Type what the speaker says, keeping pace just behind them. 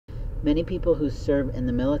Many people who serve in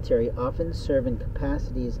the military often serve in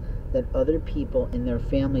capacities that other people in their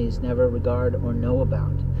families never regard or know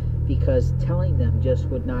about, because telling them just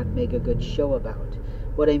would not make a good show about.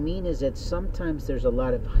 What I mean is that sometimes there's a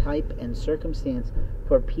lot of hype and circumstance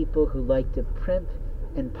for people who like to primp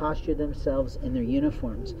and posture themselves in their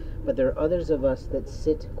uniforms, but there are others of us that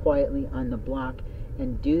sit quietly on the block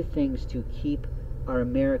and do things to keep our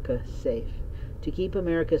America safe. To keep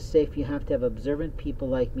America safe, you have to have observant people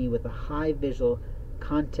like me with a high visual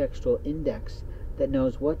contextual index that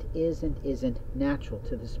knows what is and isn't natural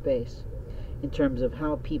to the space, in terms of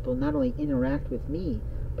how people not only interact with me,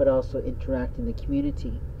 but also interact in the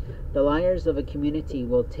community. The liars of a community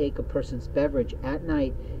will take a person's beverage at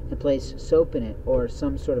night and place soap in it or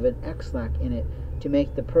some sort of an X-lac in it to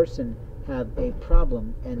make the person have a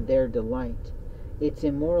problem and their delight. It's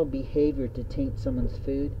immoral behavior to taint someone's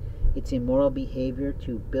food. It's immoral behavior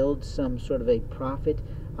to build some sort of a profit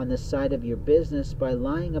on the side of your business by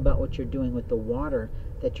lying about what you're doing with the water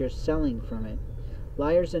that you're selling from it.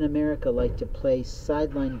 Liars in America like to play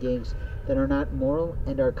sideline gigs that are not moral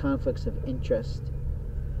and are conflicts of interest.